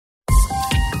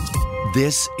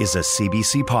This is a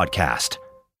CBC podcast.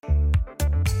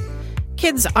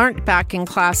 Kids aren't back in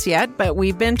class yet, but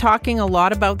we've been talking a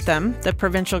lot about them. The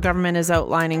provincial government is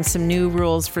outlining some new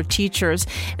rules for teachers,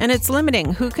 and it's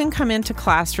limiting who can come into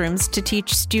classrooms to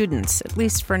teach students, at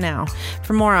least for now.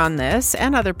 For more on this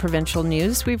and other provincial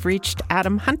news, we've reached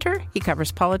Adam Hunter. He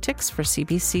covers politics for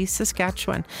CBC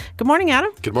Saskatchewan. Good morning,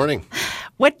 Adam. Good morning.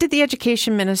 What did the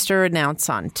Education Minister announce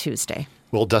on Tuesday?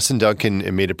 Well, Dustin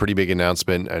Duncan made a pretty big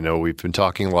announcement. I know we've been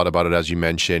talking a lot about it, as you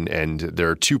mentioned, and there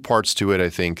are two parts to it, I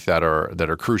think, that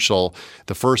are crucial.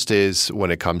 The first is when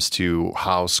it comes to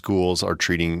how schools are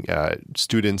treating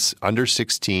students under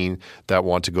 16 that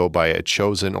want to go by a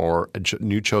chosen or a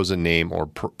new chosen name or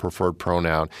preferred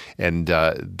pronoun, and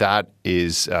that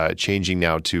is changing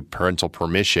now to parental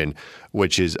permission,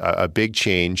 which is a big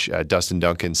change. Dustin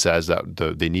Duncan says that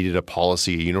they needed a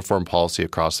policy, a uniform policy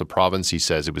across the province. He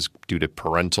says it was due to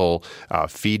parental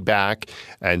feedback.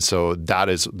 And so that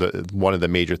is one of the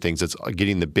major things that's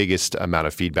getting the biggest amount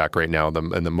of feedback right now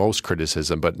and the most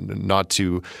criticism. But not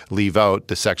to leave out,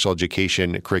 the sexual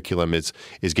education curriculum is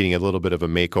getting a little bit of a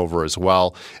makeover as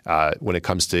well. When it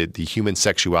comes to the human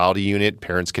sexuality unit,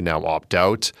 parents can now opt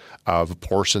out of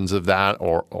portions of that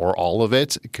or all of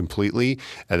it completely.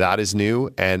 And that is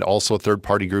new. And also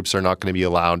third-party groups are not going to be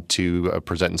allowed to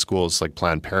present in schools like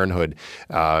Planned Parenthood.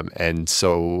 And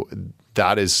so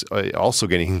that is also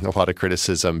getting a lot of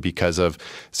criticism because of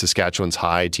Saskatchewan's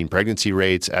high teen pregnancy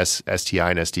rates,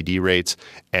 STI and STD rates,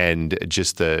 and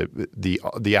just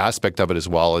the aspect of it as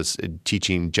well as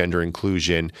teaching gender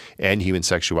inclusion and human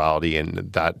sexuality, and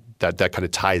that kind of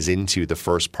ties into the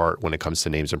first part when it comes to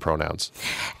names and pronouns.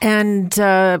 And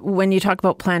when you talk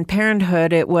about Planned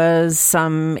Parenthood, it was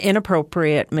some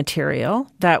inappropriate material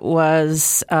that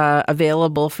was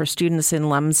available for students in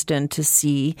Lumsden to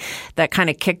see that kind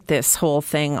of kicked this whole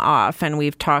thing off. And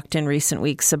we've talked in recent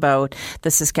weeks about the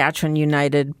Saskatchewan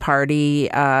United Party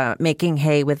making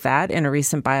hay with that in a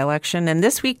recent by-election, and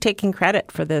this week taking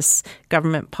credit for this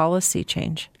government policy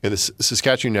change. And the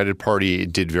Saskatchewan United Party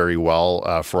did very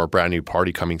well for a brand new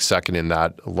party, coming second in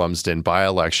that Lumsden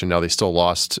by-election. Now, they still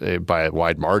lost by a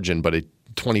wide margin, but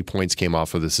 20 points came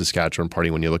off of the Saskatchewan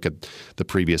Party when you look at the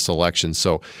previous election.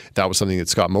 So that was something that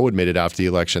Scott Moe admitted after the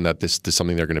election, that this is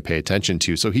something they're going to pay attention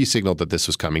to. So he signaled that this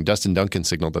was coming. Dustin Duncan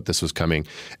signaled that this was coming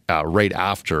right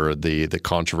after the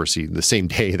controversy, the same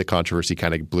day the controversy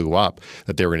kind of blew up,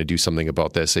 that they were going to do something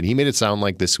about this. And he made it sound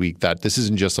like this week that this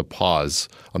isn't just a pause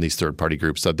on these third-party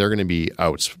groups, that they're going to be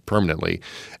out permanently,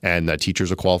 and that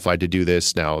teachers are qualified to do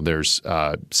this. Now, there's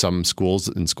some schools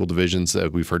and school divisions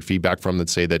that we've heard feedback from that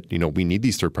say that, we need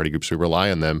these third-party groups. We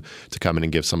rely on them to come in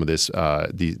and give some of this,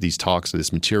 these talks,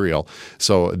 this material.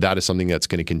 So that is something that's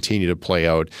going to continue to play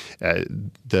out.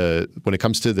 When it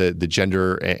comes to the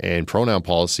gender and pronoun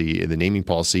policy, the naming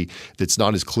policy, it's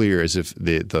not as clear as if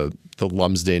the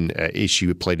Lumsden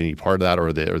issue played any part of that,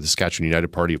 or the Saskatchewan United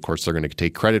Party. Of course, they're going to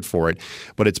take credit for it,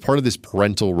 but it's part of this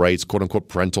parental rights, quote unquote,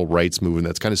 parental rights movement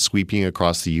that's kind of sweeping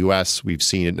across the U.S. We've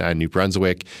seen it in New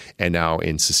Brunswick and now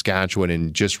in Saskatchewan,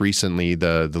 and just recently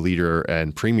the leader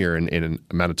and premier in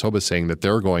Manitoba saying that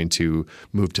they're going to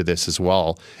move to this as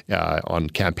well,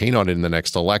 campaign on it in the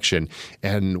next election.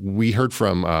 And we heard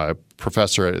from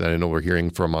professor that I know we're hearing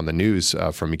from on the news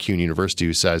from MacEwan University,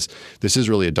 who says this is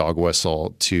really a dog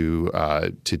whistle to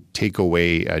take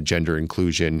away gender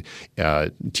inclusion,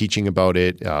 teaching about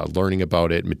it, learning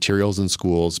about it, materials in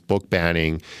schools, book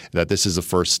banning, that this is the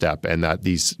first step, and that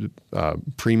these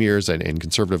premiers and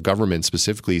conservative governments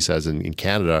specifically, says in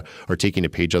Canada, are taking a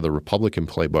page out of the Republican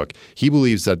playbook. He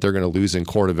believes that they're going to lose in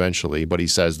court eventually, but he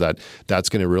says that that's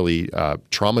going to really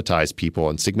traumatize people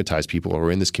and stigmatize people who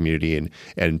are in this community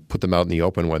and put them out in the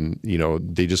open when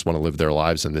they just want to live their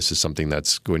lives, and this is something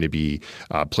that's going to be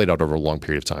played out over a long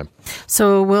period of time.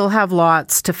 So we'll have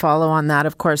lots to follow on that,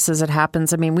 of course, as it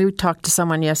happens. I mean, we talked to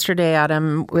someone yesterday,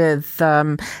 Adam, with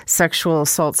Sexual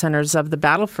Assault Centers of the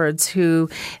Battlefords, who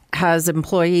has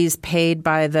employees paid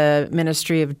by the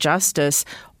Ministry of Justice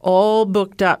all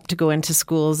booked up to go into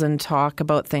schools and talk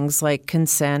about things like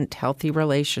consent, healthy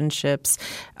relationships,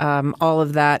 all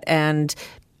of that, and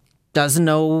doesn't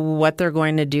know what they're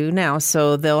going to do now.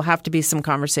 So there'll have to be some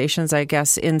conversations, I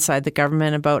guess, inside the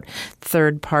government about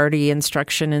third-party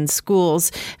instruction in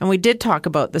schools. And we did talk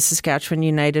about the Saskatchewan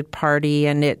United Party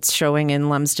and its showing in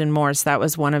Lumsden Morris. That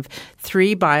was one of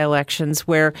 3 by-elections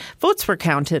where votes were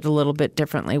counted a little bit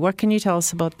differently. What can you tell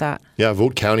us about that? Yeah,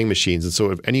 vote counting machines. And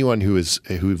so if anyone who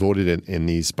voted in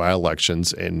these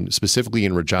by-elections, and specifically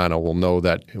in Regina, will know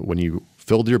that when you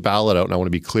filled your ballot out, and I want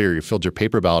to be clear, you filled your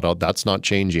paper ballot out, that's not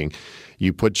changing.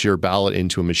 You put your ballot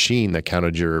into a machine that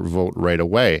counted your vote right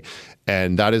away.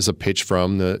 And that is a pitch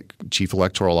from the Chief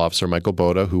Electoral Officer, Michael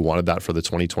Boda, who wanted that for the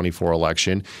 2024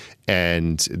 election.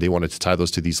 And they wanted to tie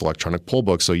those to these electronic poll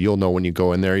books. So you'll know when you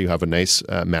go in there, you have a nice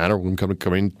manner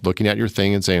coming, looking at your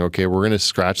thing and saying, okay, we're going to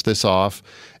scratch this off.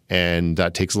 And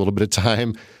that takes a little bit of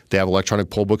time. They have electronic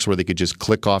poll books where they could just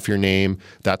click off your name.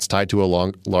 That's tied to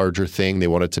a larger thing. They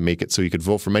wanted to make it so you could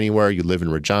vote from anywhere. You live in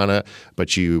Regina,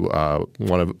 but you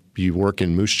work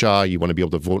in Moose Jaw. You want to be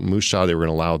able to vote in Moose Jaw. They were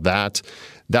going to allow that.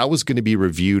 That was going to be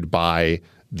reviewed by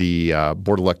the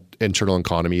Board of Internal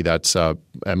Economy. That's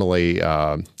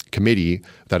MLA committee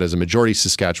that is a majority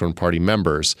Saskatchewan Party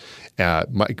members.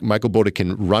 Michael Boda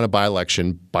can run a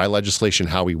by-election by legislation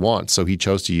how he wants. So he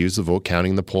chose to use the vote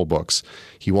counting in the poll books.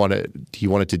 He wanted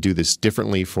to do this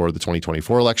differently for the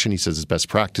 2024 election. He says it's best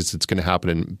practice. It's going to happen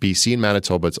in BC and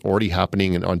Manitoba. It's already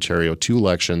happening in Ontario. 2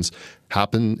 elections just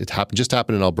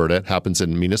happened in Alberta. It happens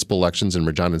in municipal elections in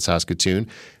Regina and Saskatoon,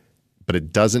 but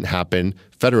it doesn't happen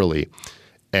federally.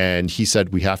 And he said,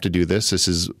 we have to do this. This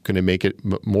is going to make it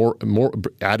more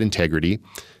add integrity.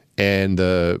 And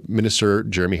the minister,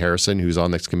 Jeremy Harrison, who's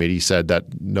on this committee, said that,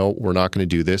 no, we're not going to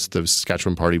do this. The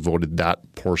Saskatchewan Party voted that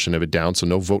portion of it down. So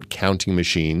no vote counting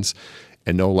machines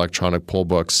and no electronic poll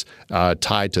books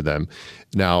tied to them.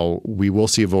 Now, we will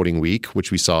see a voting week,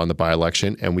 which we saw in the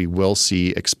by-election, and we will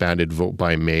see expanded vote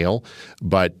by mail.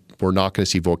 But we're not going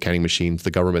to see vote counting machines.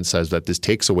 The government says that this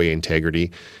takes away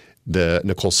integrity.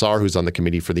 Nicole Sarr, who's on the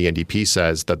committee for the NDP,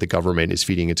 says that the government is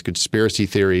feeding its conspiracy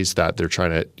theories, that they're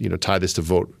trying to tie this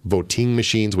to voting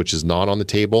machines, which is not on the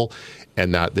table,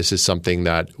 and that this is something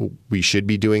that we should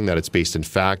be doing, that it's based in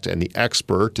fact. And the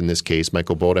expert, in this case,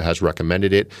 Michael Boda, has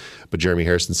recommended it. But Jeremy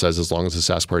Harrison says as long as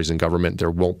the Sask Party is in government, there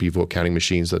won't be vote counting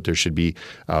machines, that there should be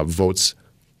votes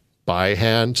by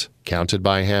hand, counted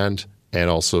by hand, and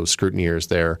also scrutineers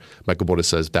there. Michael Boda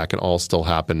says that can all still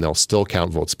happen. They'll still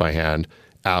count votes by hand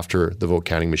after the vote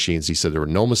counting machines. He said there were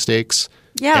no mistakes.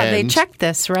 Yeah, they checked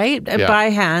this, right? Yeah. By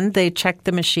hand, they checked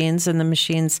the machines, and the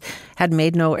machines had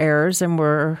made no errors and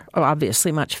were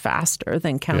obviously much faster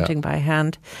than counting by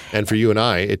hand. And for you and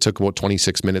I, it took about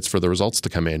 26 minutes for the results to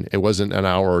come in. It wasn't an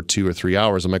hour or 2 or 3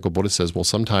 hours. And Michael Boda says, well,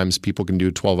 sometimes people can do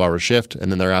a 12-hour shift,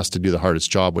 and then they're asked to do the hardest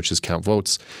job, which is count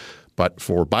votes. But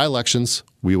for by-elections,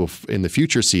 we will in the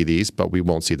future see these, but we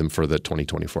won't see them for the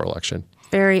 2024 election.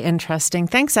 Very interesting.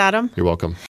 Thanks, Adam. You're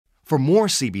welcome. For more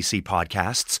CBC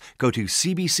podcasts, go to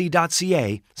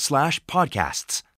cbc.ca/podcasts.